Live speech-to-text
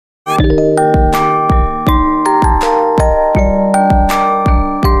My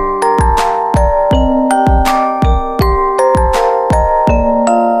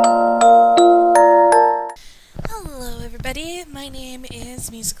name is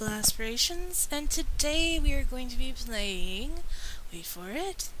Musical Aspirations, and today we are going to be playing, wait for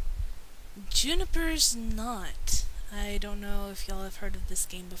it, Juniper's Knot. I don't know if y'all have heard of this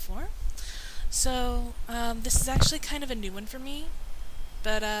game before. So, this is actually kind of a new one for me,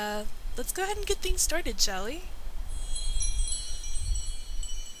 but let's go ahead and get things started, shall we?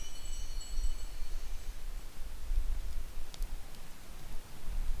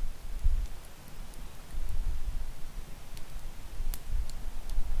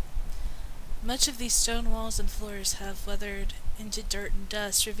 Much of these stone walls and floors have weathered into dirt and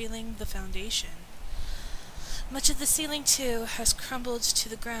dust, revealing the foundation. Much of the ceiling, too, has crumbled to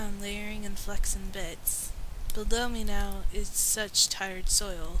the ground, layering in flecks and bits. Below me now is such tired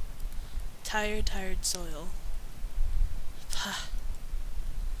soil. Tired soil. Pah.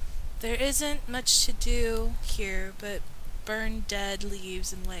 There isn't much to do here but burn dead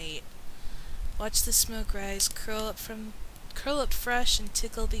leaves and wait. Watch the smoke rise, curl up fresh and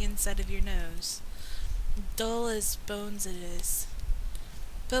tickle the inside of your nose. Dull as bones it is.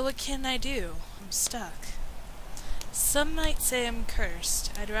 But what can I do? I'm stuck. Some might say I'm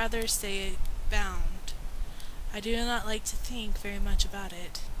cursed. I'd rather say bound. I do not like to think very much about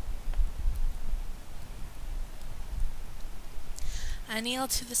it. I kneel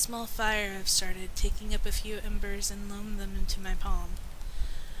to the small fire I've started, taking up a few embers and loam them into my palm.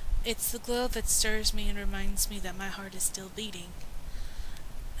 It's the glow that stirs me and reminds me that my heart is still beating.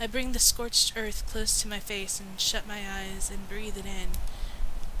 I bring the scorched earth close to my face and shut my eyes and breathe it in.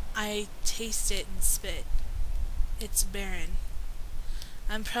 I taste it and spit. It's barren.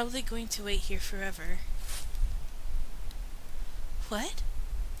 I'm probably going to wait here forever. What?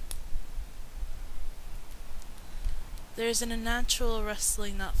 There's an unnatural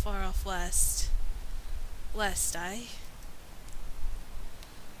rustling not far off west. What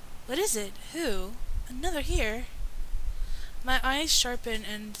is it? Who? Another here? My eyes sharpen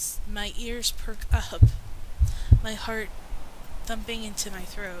and my ears perk up, my heart thumping into my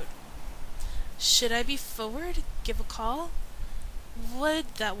throat. Should I be forward? Give a call?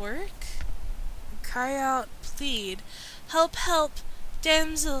 Would that work? Cry out, plead, help, help,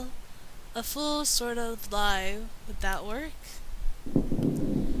 damsel! A fool sort of lie. Would that work?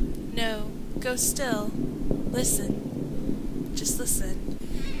 No, go still. Listen. Just listen.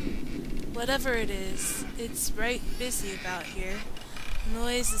 Whatever it is, it's right busy about here.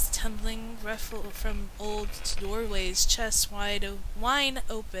 Noise is tumbling, ruffle from old doorways, chests wide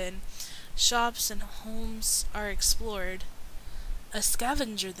open. Shops and homes are explored. A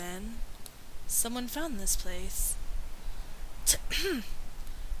scavenger, then. Someone found this place.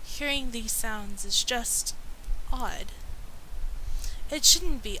 Hearing these sounds is just odd. It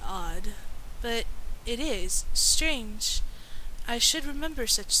shouldn't be odd, but it is strange. I should remember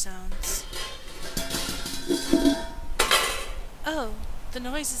such sounds. Oh, the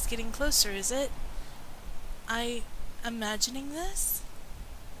noise is getting closer, is it? I imagining this?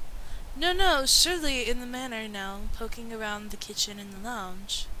 No, surely in the manor now, poking around the kitchen and the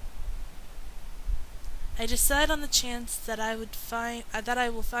lounge. I decide on the chance that I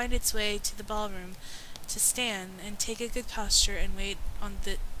will find its way to the ballroom, to stand and take a good posture and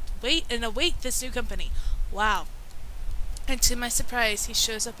await this new company. Wow. And to my surprise, he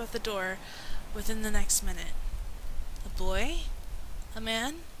shows up at the door within the next minute. A boy? A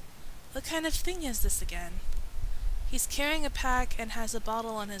man? What kind of thing is this again? He's carrying a pack and has a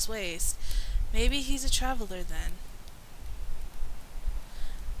bottle on his waist. Maybe he's a traveler then.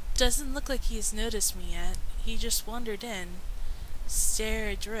 Doesn't look like he's noticed me yet. He just wandered in. Stare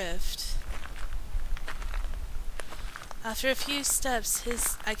adrift. After a few steps,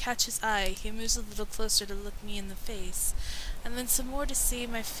 I catch his eye. He moves a little closer to look me in the face, and then some more to see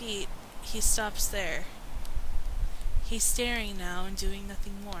my feet. He stops there. He's staring now and doing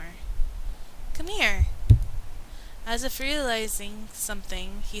nothing more. Come here. As if realizing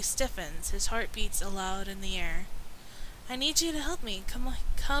something, he stiffens. His heart beats aloud in the air. I need you to help me. Come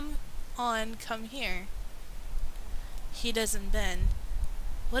here. He doesn't bend.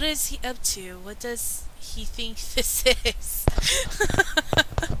 What is he up to? What does he think this is?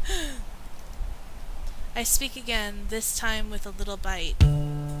 I speak again, this time with a little bite.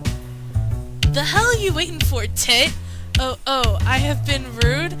 The hell are you waiting for, tit? Oh, I have been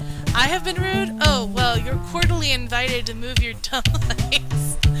rude? I have been rude? Oh, well, you're cordially invited to move your dumb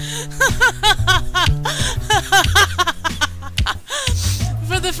legs.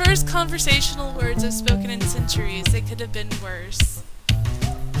 For the first conversational words I've spoken in centuries, they could have been worse.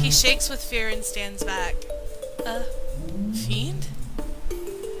 He shakes with fear and stands back. Fiend?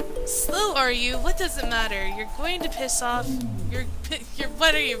 Slow are you? What does it matter? You're going to piss off.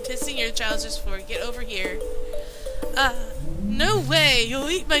 What are you pissing your trousers for? Get over here. No way! You'll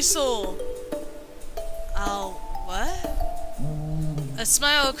eat my soul! I'll what? A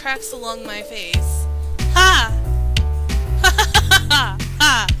smile cracks along my face. Ha! Ha ha ha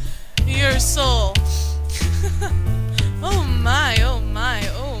ha! Your soul! Oh my, oh my,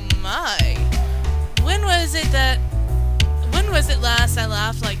 oh my! When was it last I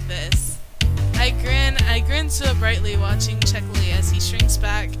laughed like this? I grin so brightly watching Checkly as he shrinks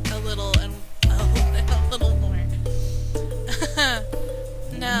back a little and a little more.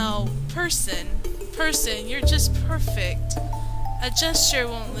 Now, person, you're just perfect. A gesture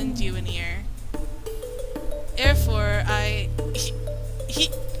won't lend you an ear. Therefore,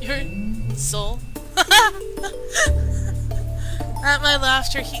 your soul. At my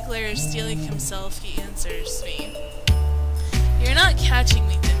laughter, he glares, steeling himself. He answers me. You're not catching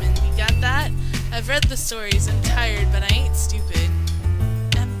me, Dimon. You got that? I've read the stories. I'm tired, but I ain't stupid.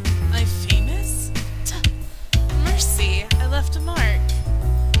 Am I famous? Mercy, I left a mark.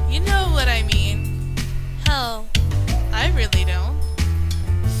 You know what I mean. Hell, I really don't.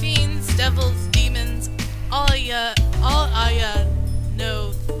 Fiends, devils, demons, all I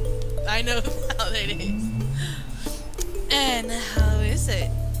know. I know how it is. And how is it?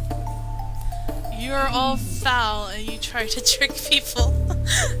 You're all foul and you try to trick people.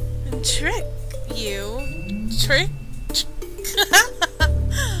 Trick you? Trick?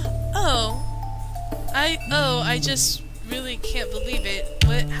 I just really can't believe it.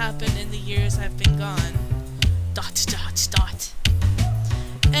 What happened in the years I've been gone? ...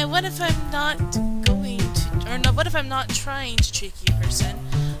 And what if I'm not going to, or no, what if I'm not trying to trick you, person?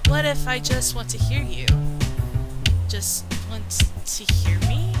 What if I just want to hear you? Just want to hear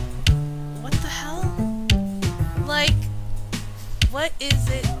me? What the hell? Like, what is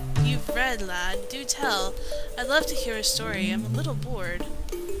it you've read, lad? Do tell. I'd love to hear a story. I'm a little bored.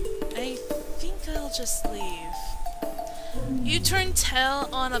 I think I'll just leave. You turn tail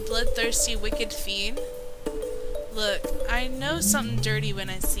on a bloodthirsty, wicked fiend? Look, I know something dirty when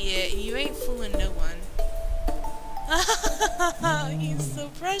I see it. You ain't fooling no one. He's so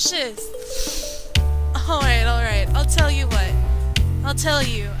precious. Alright. I'll tell you what. I'll tell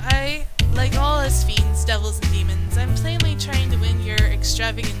you. Like all us fiends, devils, and demons, I'm plainly trying to win your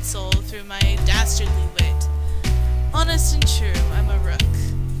extravagant soul through my dastardly wit. Honest and true, I'm a rook.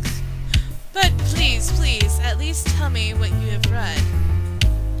 But please, at least tell me what you have read.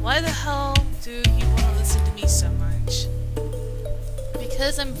 Why the hell do you want to listen to me so much?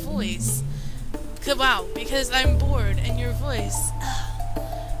 Because I'm voice. Wow, because I'm bored, and your voice,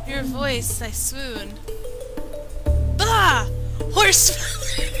 I swoon. Blah! Horse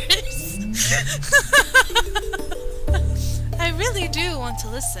feathers! I really do want to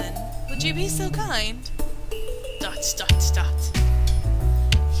listen. Would you be so kind? ...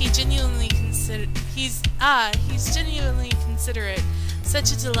 He's genuinely considerate.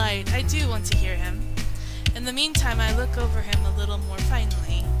 Such a delight. I do want to hear him. In the meantime, I look over him a little more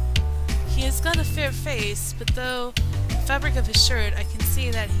finely. He has got a fair face, but though the fabric of his shirt, I can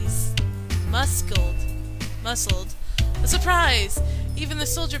see that he's muscled. A surprise! Even the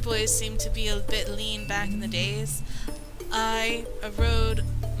soldier boys seem to be a bit lean back in the days. I rode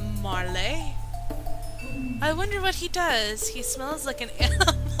Marley. I wonder what he does. He smells like an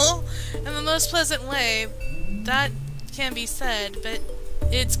animal in the most pleasant way. That can be said, but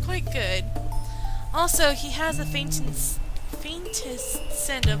it's quite good. Also, he has the faintest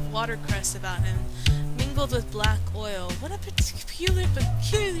scent of watercress about him, mingled with black oil. What a peculiar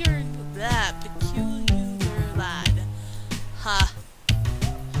lad. Ha.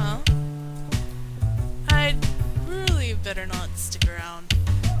 Huh? I'd really better not stick around. ...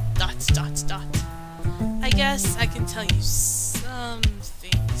 I guess I can tell you some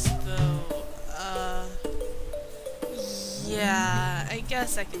things, though. Yeah, I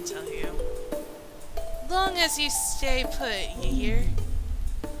guess I can tell you. Long as you stay put, you hear?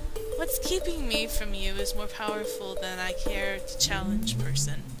 What's keeping me from you is more powerful than I care to challenge,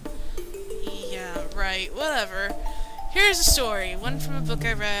 person. Yeah, right, whatever. Here's a story, one from a book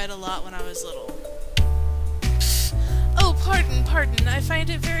I read a lot when I was little. Pfft. Oh, pardon, I find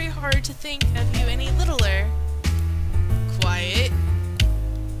it very hard to think of you any littler. Quiet. ...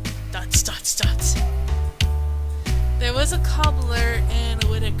 There was a cobbler in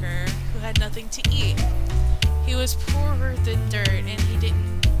Whitaker who had nothing to eat. He was poorer than dirt, and he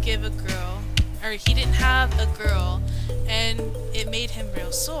didn't have a girl, and it made him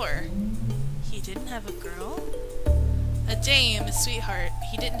real sore. He didn't have a girl? A dame, a sweetheart.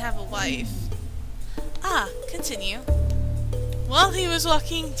 He didn't have a wife. Ah, continue. While he was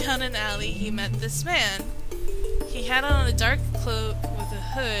walking down an alley, he met this man. He had on a dark cloak with a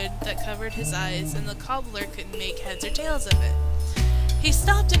hood that covered his eyes, and the cobbler couldn't make heads or tails of it. He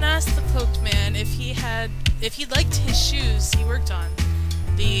stopped and asked the cloaked man if he liked his shoes he worked on.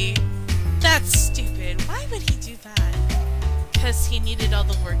 That's stupid. Why would he do that? 'Cause he needed all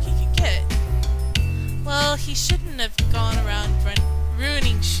the work he could get. Well, he shouldn't have gone around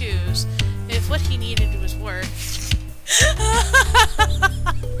ruining shoes if what he needed was work.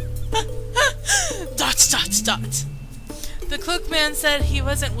 Dot. The cloakman said he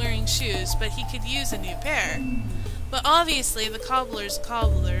wasn't wearing shoes, but he could use a new pair. But obviously the cobbler's a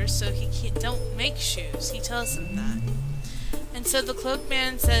cobbler, so he don't make shoes. He tells him that. And so the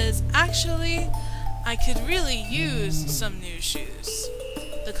cloakman says, actually, I could really use some new shoes.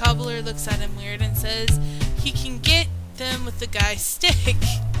 The cobbler looks at him weird and says he can get them with the guy's stick.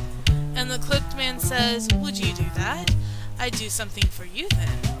 And the cloaked man says, would you do that? I'd do something for you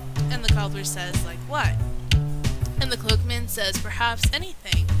then. And the cobbler says, like what? And the cloaked man says, perhaps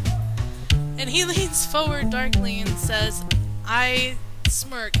anything. And he leans forward darkly and says, I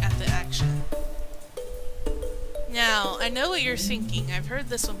smirk at the action. Now, I know what you're thinking. I've heard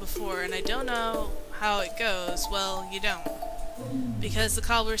this one before, and I don't know how it goes. Well, you don't. Because the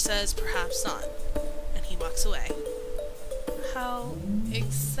cobbler says, perhaps not. And he walks away. How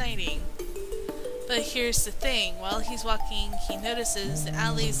exciting. But here's the thing. While he's walking, he notices the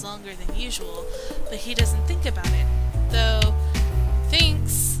alley's longer than usual, but he doesn't think about it. Though,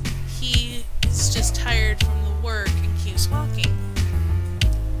 thinks he is just tired from the work and keeps walking.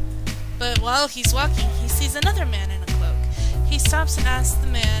 But while he's walking, he sees another man in a cloak. He stops and asks the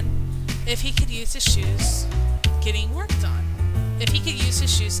man if he could use his shoes getting worked on.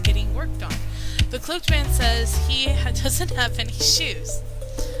 The cloaked man says he doesn't have any shoes.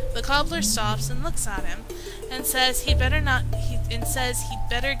 The cobbler stops and looks at him and says he'd better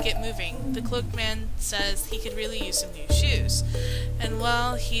get moving. The cloaked man says he could really use some new shoes. And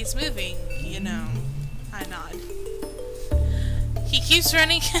while he's moving, I nod. He keeps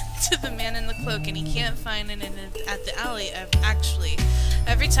running into the man in the cloak, and he can't find it at the alley, actually.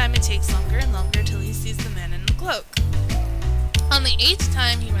 Every time it takes longer and longer till he sees the man in the cloak. On the 8th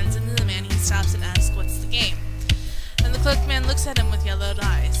time he runs into the man, he stops and asks, what's the game? And the cloaked man looks at him with yellowed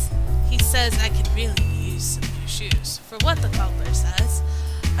eyes. He says, I could really use some new shoes. For what, the cobbler says.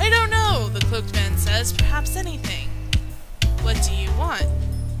 I don't know, the cloaked man says, perhaps anything. What do you want?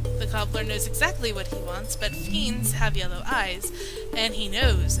 The cobbler knows exactly what he wants, but fiends have yellow eyes, and he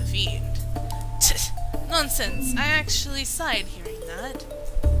knows a fiend. Nonsense, I actually sighed hearing that.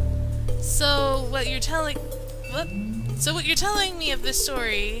 So what you're telling me of this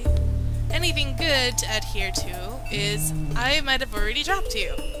story, anything good to adhere to, is I might have already dropped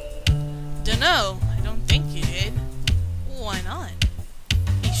you. Dunno, I don't think you did. Why not?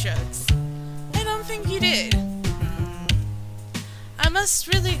 He shrugs. I don't think you did. I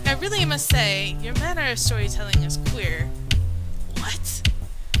really must say, your manner of storytelling is queer. What?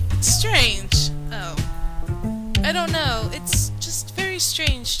 It's strange. Oh. I don't know, it's just very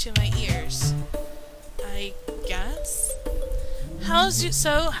strange to my ears. I guess? How's the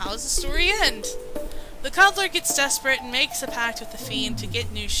story end? The cobbler gets desperate and makes a pact with the fiend to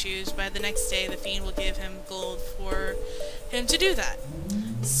get new shoes. By the next day, the fiend will give him gold for him to do that.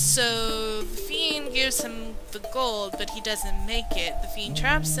 So, the fiend gives him the gold, but he doesn't make it. The fiend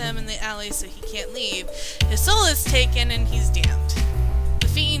traps him in the alley so he can't leave. His soul is taken and he's damned. The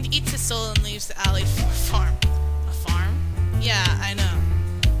fiend eats his soul and leaves the alley for a farm. A farm? Yeah, I know.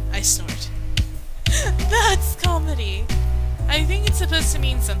 I snort. That's comedy. I think it's supposed to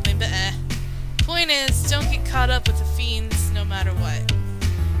mean something, but Point is, don't get caught up with the fiends no matter what.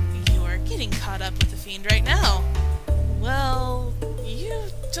 You are getting caught up with the fiend right now. Well, you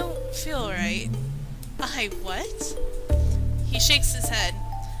don't feel right. I what? He shakes his head.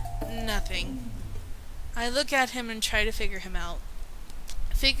 Nothing. I look at him and try to figure him out.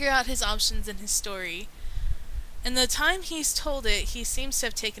 Figure out his options in his story. In the time he's told it, he seems to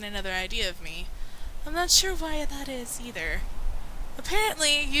have taken another idea of me. I'm not sure why that is either.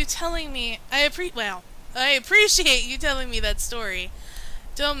 Apparently, you telling me... I appreciate you telling me that story.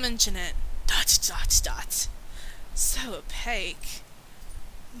 Don't mention it. ... So opaque.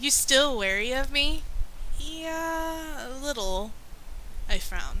 You still wary of me? Yeah, a little. I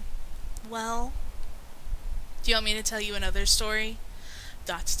frown. Well... Do you want me to tell you another story? ...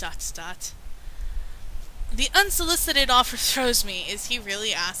 The unsolicited offer throws me. Is he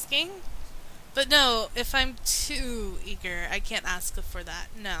really asking? But no, if I'm too eager, I can't ask for that.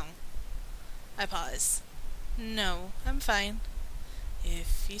 No. I pause. No, I'm fine.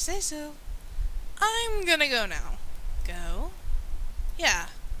 If you say so. I'm gonna go now. Go? Yeah. ...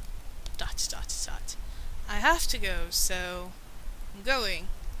 I have to go, so I'm going.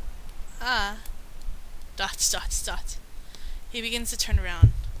 Ah. ... He begins to turn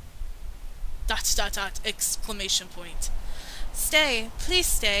around. ... Exclamation point. Stay, please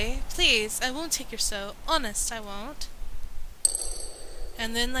stay, please, I won't take your so. Honest, I won't.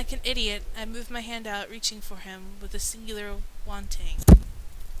 And then, like an idiot, I move my hand out, reaching for him with a singular wanting.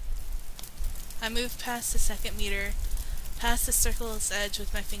 I move past the second meter, past the circle's edge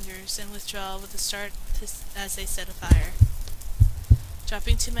with my fingers, and withdraw with a start as they set afire.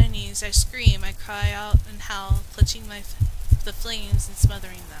 Dropping to my knees, I scream, I cry out and howl, clutching the flames and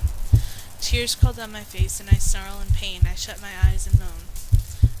smothering them. Tears crawl down my face, and I snarl in pain. I shut my eyes and moan.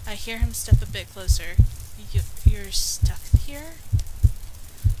 I hear him step a bit closer. You're stuck here?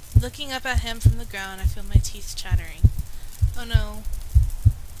 Looking up at him from the ground, I feel my teeth chattering. Oh no.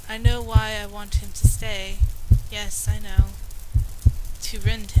 I know why I want him to stay. Yes, I know. To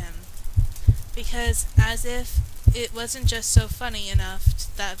rend him. Because, as if it wasn't just so funny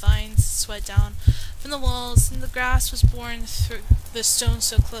enough that vines sweat down from the walls and the grass was born through the stone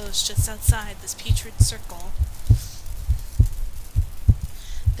so close just outside this putrid circle.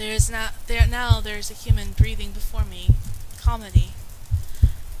 There's a human breathing before me. Comedy.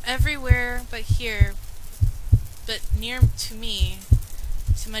 Everywhere but here, but near to me,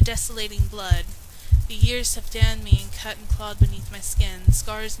 to my desolating blood. The years have damned me and cut and clawed beneath my skin,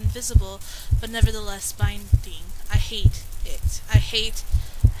 scars invisible, but nevertheless binding. I hate it. I hate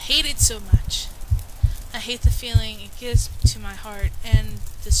it so much. I hate the feeling it gives to my heart, and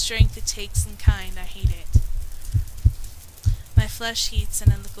the strength it takes in kind. I hate it. My flesh heats,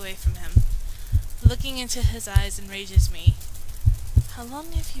 and I look away from him. Looking into his eyes enrages me. How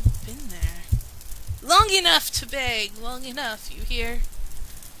long have you been there? Long enough to beg! Long enough, you hear?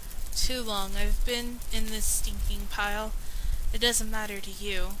 Too long. I've been in this stinking pile. It doesn't matter to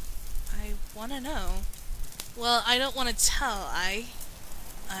you. I want to know. Well, I don't want to tell,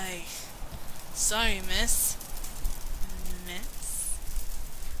 Sorry, miss. Miss?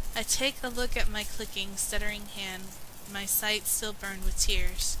 I take a look at my clicking, stuttering hand, my sight still burned with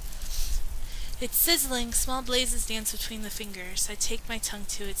tears. It's sizzling, small blazes dance between the fingers. I take my tongue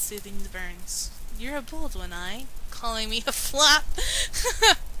to it, soothing the burns. You're a bold one, calling me a flap.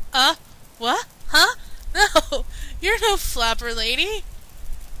 What? Huh? No, you're no flapper, lady.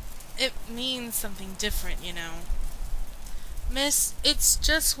 It means something different, you know. Miss, it's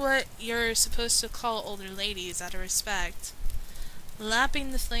just what you're supposed to call older ladies, out of respect.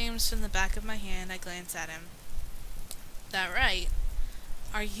 Lapping the flames from the back of my hand, I glance at him. That right?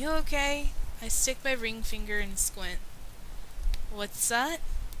 Are you okay? I stick my ring finger and squint. What's that?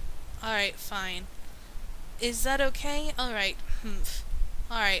 Alright, fine. Is that okay? Alright, humph.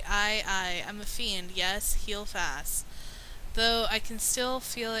 Alright, I'm a fiend, yes, heal fast. Though I can still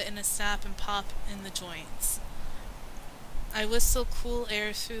feel it in a snap and pop in the joints. I whistle cool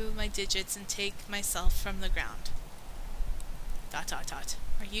air through my digits and take myself from the ground. ...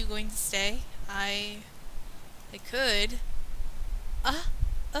 Are you going to stay? I could.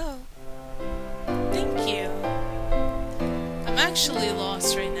 Oh. Thank you. I'm actually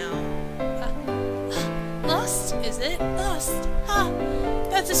lost right now. Lost, is it? Lost.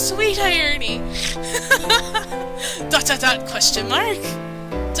 That's a sweet irony. ... Question mark.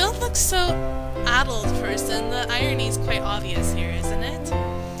 Don't look so addled, person. The irony's quite obvious here, isn't it?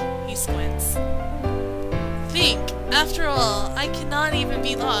 He squints. Think. After all, I cannot even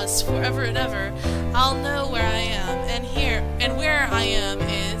be lost forever and ever. I'll know where I am, and where I am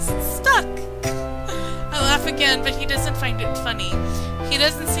is stuck. I laugh again, but he doesn't find it funny. He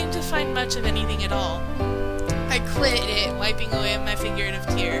doesn't seem to find much of anything at all. I quit it, wiping away my figurative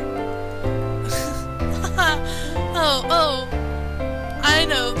tear. Oh, I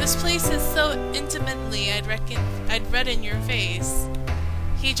know, this place is so intimately, I'd read in your face.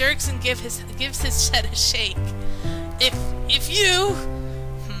 He jerks and gives his head a shake. If you...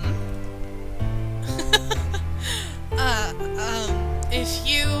 if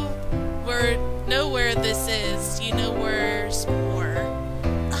you know where this is, you know where's more.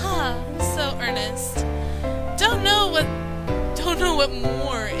 So earnest. Don't know what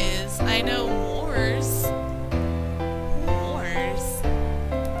more is. I know moors. Moors?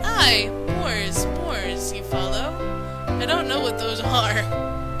 Aye, moors, you follow? I don't know what those are.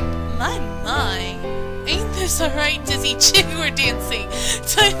 My. Ain't this a right dizzy jig we're dancing?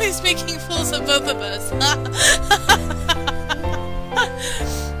 Time is making fools of both of us.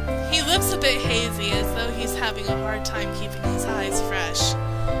 He looks a bit hazy, as though he's having a hard time keeping his eyes fresh.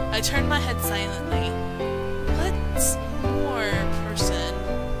 I turn my head silently. more person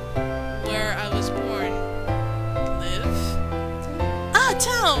where I was born live? Ah,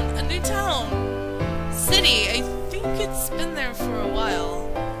 town! A new town! City, I think it's been there for a while.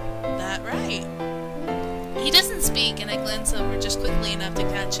 That right. He doesn't speak, and I glance over just quickly enough to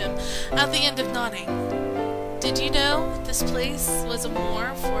catch him at the end of nodding. Did you know this place was a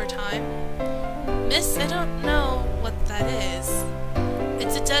moor for a time? Miss, I don't know what that is.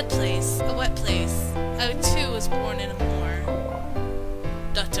 It's a dead place, a wet place. I too was born in a moor.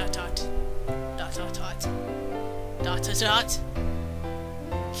 Dot dot dot. Dot dot dot. Dot dot dot.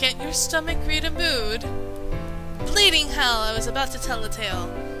 Can't your stomach read a mood? Bleeding hell, I was about to tell a tale.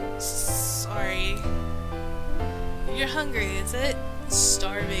 Sorry. You're hungry, is it?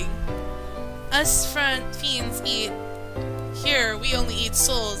 Starving. Us fiends eat. Here, we only eat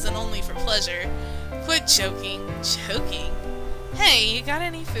souls, and only for pleasure. Quit joking. Joking? Hey, you got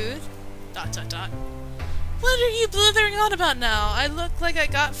any food? Dot dot dot. What are you blithering on about now? I look like I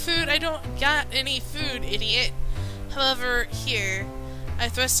got food. I don't got any food, idiot. However, here. I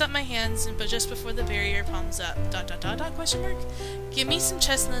thrust up my hands, but just before the barrier palms up. Dot dot dot dot question mark? Give me some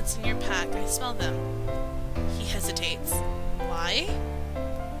chestnuts in your pack. I smell them. He hesitates. Why?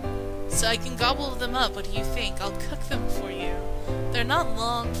 So I can gobble them up. What do you think? I'll cook them for you. They're not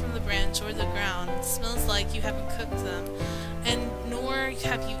long from the branch or the ground. It smells like you haven't cooked them, and nor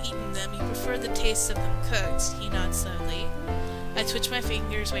have you eaten them. You prefer the taste of them cooked. He nods slowly. I twitch my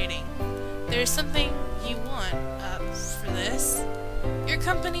fingers, waiting. There's something you want for this? Your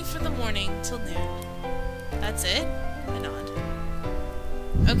company for the morning till noon. That's it? I nod.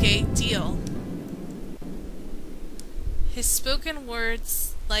 Okay, deal. His spoken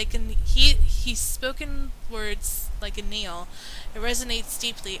words like he's spoken words like a nail. It resonates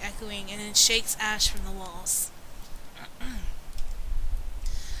deeply, echoing, and it shakes ash from the walls.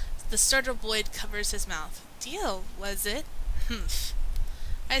 The startled boy covers his mouth. Deal, was it? Humph.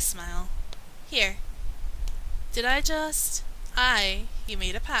 I smile. Here. Did I just... you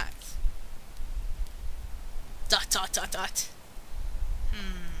made a pact. Dot dot dot dot.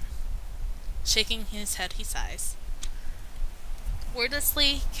 Shaking his head, he sighs.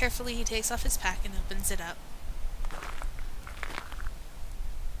 Wordlessly, carefully he takes off his pack and opens it up.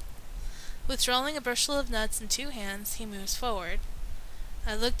 Withdrawing a bushel of nuts in 2 hands, he moves forward.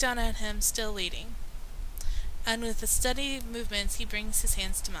 I look down at him, still waiting. And with a steady movements, he brings his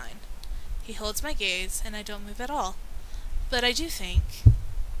hands to mine. He holds my gaze, and I don't move at all. But I do think...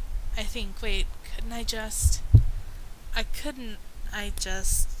 wait, couldn't I just...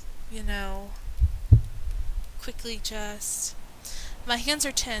 you know... quickly just... My hands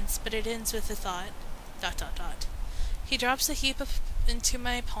are tense, but it ends with a thought. Dot dot dot. He drops a heap into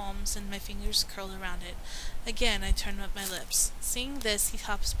my palms, and my fingers curl around it. Again, I turn up my lips. Seeing this, he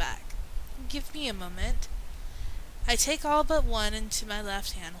hops back. Give me a moment. I take all but one into my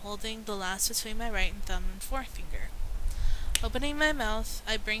left hand, holding the last between my right and thumb and forefinger. Opening my mouth,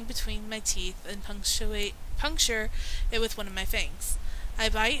 I bring between my teeth and puncture it with one of my fangs. I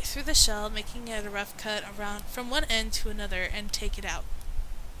bite through the shell, making it a rough cut around from one end to another, and take it out.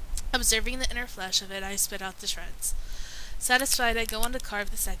 Observing the inner flesh of it, I spit out the shreds. Satisfied, I go on to carve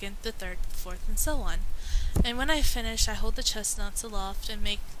the second, the third, the fourth, and so on. And when I finish, I hold the chestnuts aloft and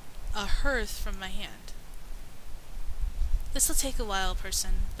make a hearth from my hand. This'll take a while,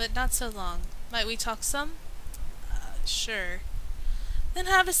 person, but not so long. Might we talk some? Sure. Then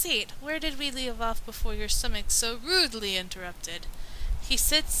have a seat. Where did we leave off before your stomach so rudely interrupted? He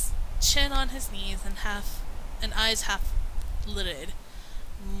sits, chin on his knees, and eyes half lidded.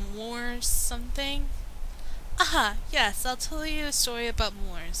 More something? Aha, yes, I'll tell you a story about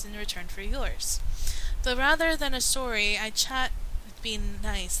Moors in return for yours. Though rather than a story, I chat with being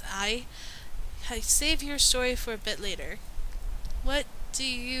nice. I save your story for a bit later. What do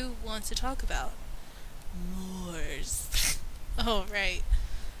you want to talk about? Moors. Oh, right.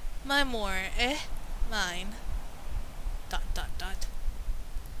 My moor, eh? Mine. Dot dot dot.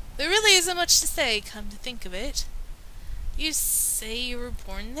 There really isn't much to say, come to think of it. You say you were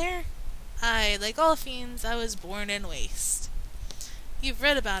born there? Aye, like all fiends, I was born in waste. You've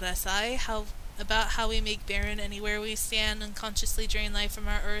read about us, about how we make barren anywhere we stand, unconsciously drain life from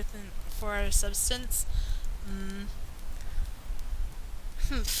our earth and for our substance?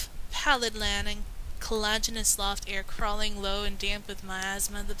 Humph. Pallid land and collagenous loft air crawling low and damp with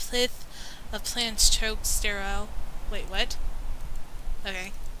miasma, the pith of plants choked sterile. Wait, what?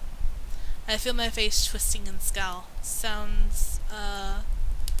 Okay. I feel my face twisting and scowl. Sounds,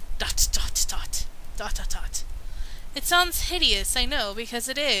 dot dot dot. Dot dot dot. It sounds hideous, I know, because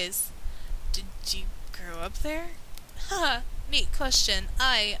it is. Did you grow up there? Ha! Neat question.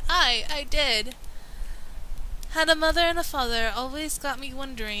 I did. Had a mother and a father always got me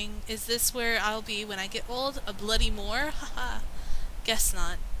wondering, is this where I'll be when I get old? A bloody moor? Haha. Guess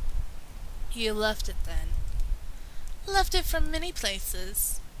not. You left it then. Left it from many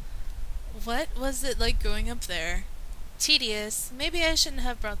places. What was it like growing up there? Tedious. Maybe I shouldn't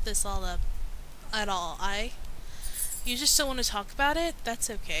have brought this all up at all. You just don't want to talk about it? That's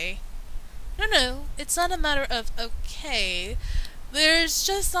okay. No, it's not a matter of okay. There's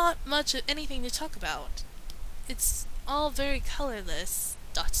just not much of anything to talk about. It's all very colorless. ...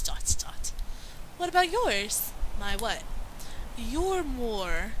 What about yours? My what? Your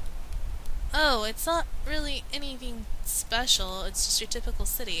moor. Oh, it's not really anything special. It's just your typical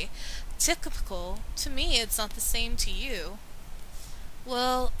city. Typical? To me, it's not the same to you.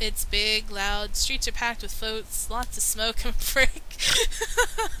 Well, it's big, loud, streets are packed with folks, lots of smoke and frick.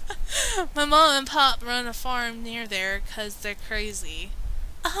 My mom and pop run a farm near there 'cause they're crazy.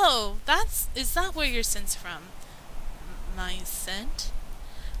 Oh, is that where your scent's from? My scent?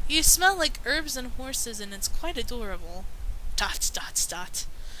 You smell like herbs and horses and it's quite adorable. ...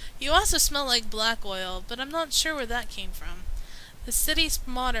 You also smell like black oil, but I'm not sure where that came from. The city's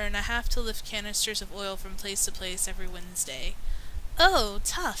modern. I have to lift canisters of oil from place to place every Wednesday. Oh,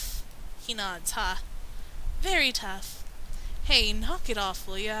 tough. He nods, Very tough. Hey, knock it off,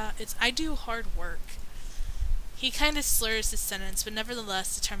 will ya? I do hard work. He kind of slurs his sentence, but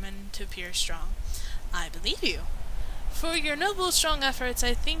nevertheless determined to appear strong. I believe you. For your noble, strong efforts,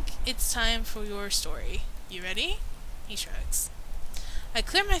 I think it's time for your story. You ready? He shrugs. I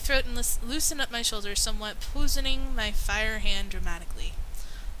clear my throat and loosen up my shoulders somewhat, positioning my fire hand dramatically.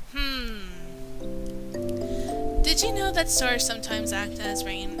 Did you know that stars sometimes act as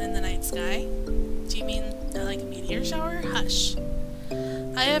rain in the night sky? Do you mean like a meteor shower? Hush.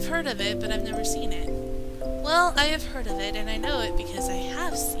 I have heard of it, but I've never seen it. Well, I have heard of it, and I know it because I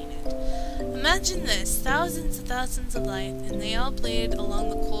have seen it. Imagine this, thousands and thousands of lights, and they all bleed along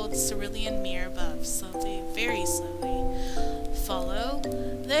the cold cerulean mirror above, slowly, very slowly. Follow?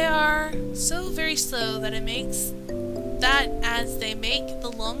 They are so very slow that as they make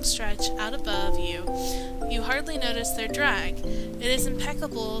the long stretch out above you, you hardly notice their drag. It is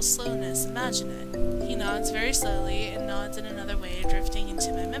impeccable slowness, imagine it. He nods very slowly and nods in another way, drifting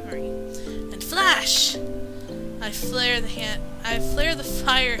into my memory. And flash! I flare the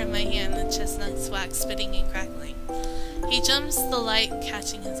fire in my hand, the chestnuts wax spitting and crackling. He jumps the light,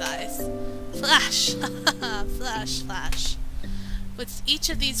 catching his eyes. Flash! Flash, flash. With each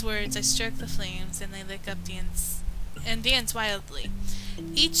of these words, I stroke the flames, and they lick up dance wildly.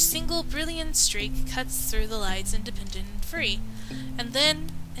 Each single brilliant streak cuts through the lights, independent and free. And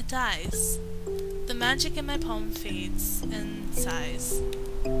then it dies. The magic in my palm fades and sighs.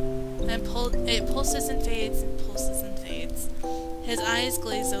 And it pulses and fades and pulses and fades. His eyes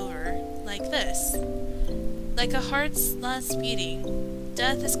glaze over, like this. Like a heart's last beating,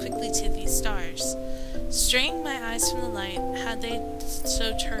 death is quickly to these stars. Straying my eyes from the light, had they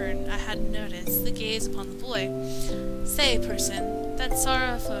so turned, I hadn't noticed the gaze upon the boy. Say, person, that's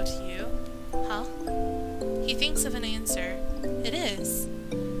sorrowful to you, huh? He thinks of an answer. It is.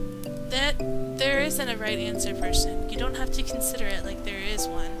 That there isn't a right answer, person. You don't have to consider it like there is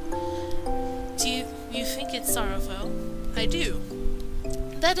one. Do you think it's sorrowful? I do.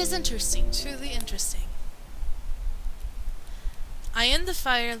 That is interesting, truly interesting. I end the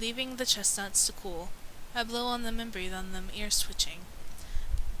fire, leaving the chestnuts to cool. I blow on them and breathe on them, ears twitching.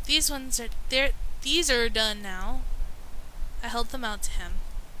 These are done now. I held them out to him.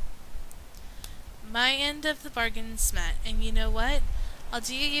 My end of the bargain's met, and you know what? I'll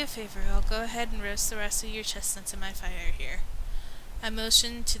do you a favor. I'll go ahead and roast the rest of your chestnuts in my fire here. I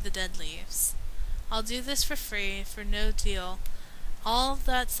motioned to the dead leaves. I'll do this for free, for no deal. All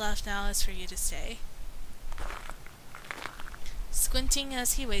that's left now is for you to stay. Squinting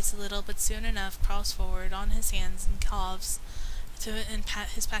as he waits a little, but soon enough crawls forward on his hands and calves and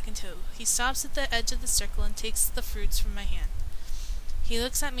his pack and toe. He stops at the edge of the circle and takes the fruits from my hand. He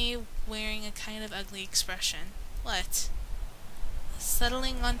looks at me wearing a kind of ugly expression. What?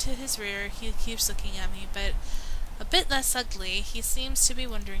 Settling onto his rear, he keeps looking at me, but a bit less ugly. He seems to be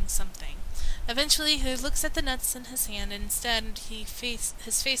wondering something. Eventually, he looks at the nuts in his hand, and instead,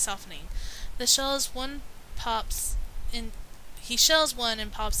 his face softening. He shells one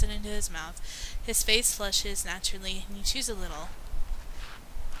and pops it into his mouth. His face flushes naturally, and he chews a little.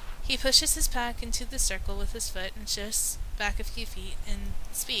 He pushes his pack into the circle with his foot and shifts back a few feet and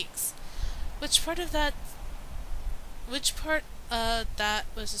speaks. Which part of that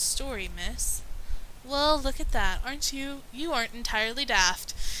was a story, miss? Well, look at that. You aren't entirely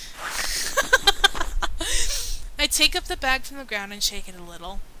daft. I take up the bag from the ground and shake it a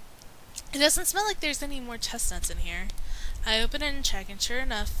little. It doesn't smell like there's any more chestnuts in here. I open it and check, and sure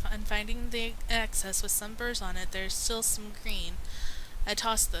enough, on finding the excess with some burrs on it, there's still some green. I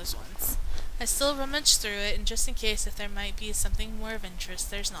toss those ones. I still rummage through it, and just in case if there might be something more of interest,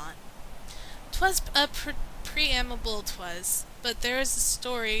 there's not. 'Twas a preamble 'twas, but there is a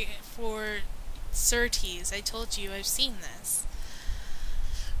story for certes. I told you I've seen this.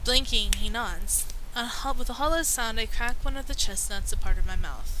 Blinking, he nods. With a hollow sound, I crack one of the chestnuts a part of my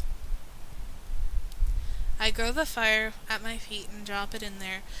mouth. I grow the fire at my feet and drop it in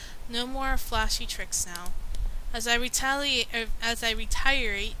there. No more flashy tricks now. As I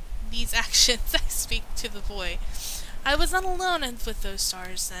reiterate these actions, I speak to the boy. I was not alone with those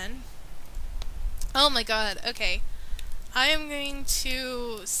stars then. Oh my god, okay. I am going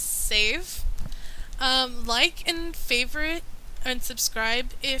to save. Like and favorite and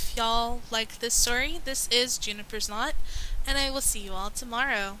subscribe if y'all like this story. This is Juniper's Knot, and I will see you all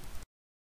tomorrow.